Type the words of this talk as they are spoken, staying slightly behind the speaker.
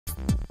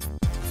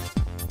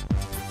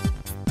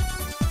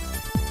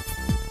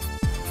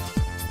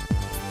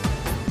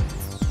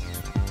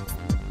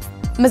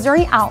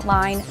Missouri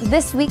Outline,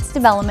 this week's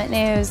development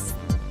news.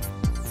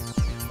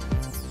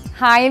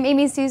 Hi, I'm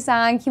Amy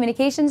Susan,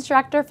 Communications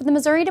Director for the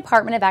Missouri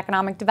Department of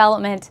Economic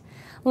Development.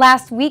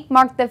 Last week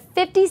marked the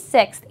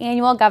 56th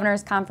Annual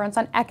Governor's Conference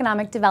on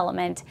Economic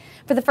Development.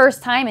 For the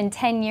first time in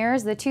 10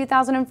 years, the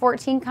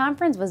 2014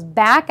 conference was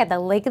back at the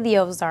Lake of the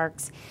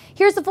Ozarks.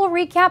 Here's a full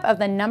recap of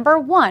the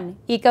 #1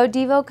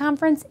 EcoDevo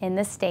conference in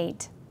the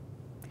state.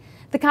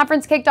 The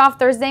conference kicked off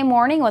Thursday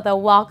morning with a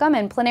welcome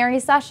and plenary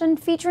session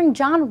featuring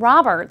John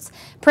Roberts,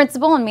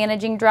 Principal and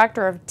Managing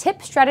Director of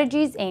TIP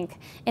Strategies, Inc.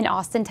 in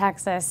Austin,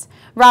 Texas.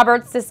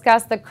 Roberts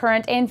discussed the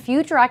current and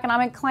future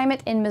economic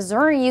climate in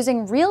Missouri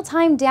using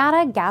real-time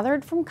data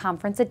gathered from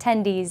conference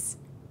attendees.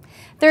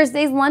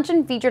 Thursday's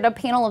luncheon featured a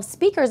panel of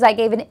speakers that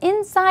gave an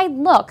inside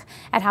look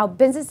at how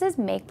businesses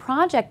make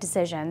project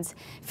decisions.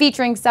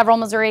 Featuring several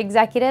Missouri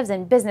executives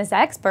and business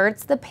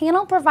experts, the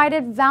panel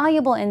provided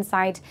valuable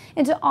insight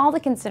into all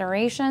the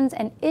considerations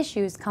and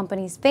issues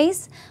companies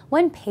face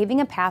when paving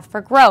a path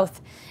for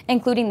growth,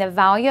 including the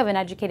value of an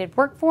educated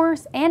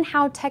workforce and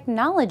how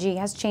technology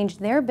has changed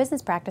their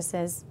business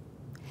practices.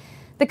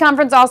 The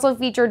conference also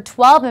featured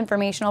 12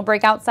 informational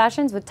breakout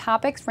sessions with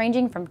topics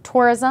ranging from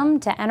tourism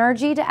to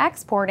energy to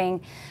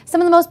exporting.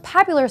 Some of the most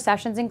popular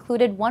sessions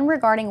included one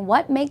regarding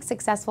what makes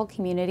successful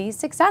communities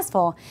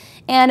successful,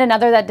 and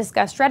another that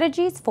discussed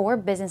strategies for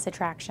business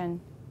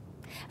attraction.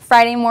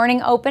 Friday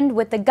morning opened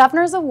with the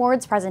Governor's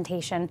Awards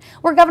presentation,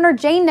 where Governor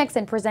Jay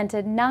Nixon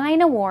presented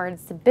 9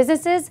 awards to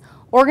businesses,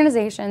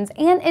 organizations,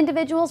 and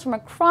individuals from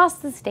across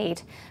the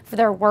state for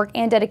their work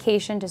and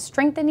dedication to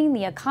strengthening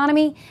the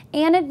economy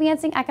and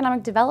advancing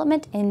economic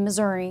development in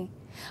Missouri.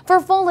 For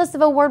a full list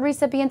of award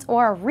recipients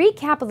or a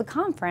recap of the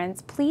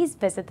conference, please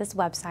visit this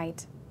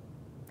website.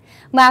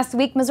 Last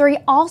week, Missouri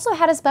also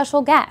had a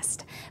special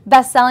guest.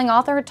 Best-selling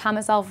author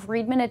Thomas L.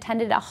 Friedman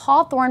attended a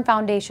Hawthorn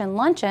Foundation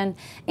Luncheon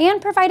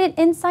and provided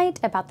insight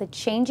about the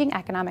changing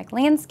economic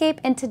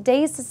landscape in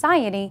today's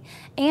society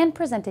and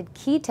presented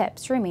key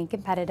tips to remain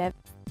competitive.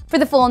 For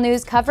the full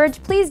news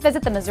coverage, please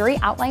visit the Missouri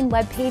Outline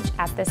webpage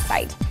at this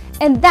site.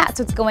 And that's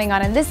what's going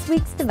on in this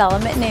week's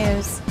development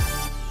news.